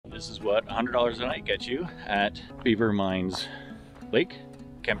this is what $100 a night gets you at Beaver Mines Lake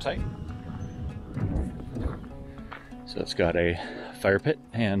campsite. So it's got a fire pit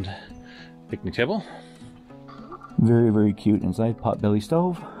and picnic table. Very, very cute inside. Potbelly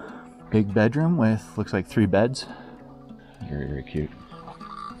stove. Big bedroom with, looks like 3 beds. Very, very cute.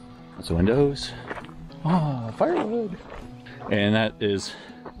 Lots of windows. Oh, firewood. And that is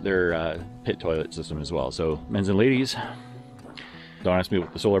their pit toilet system as well. So men's and ladies, don't ask me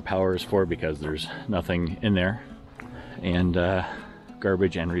what the solar power is for because there's nothing in there. And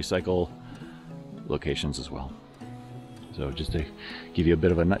garbage and recycle locations as well. So just to give you a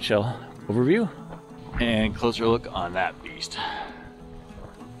bit of a nutshell overview and closer look on that beast.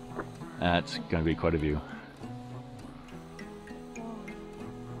 That's going to be quite a view.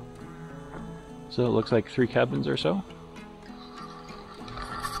 So it looks like 3 cabins or so.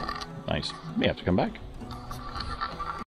 Nice. May have to come back.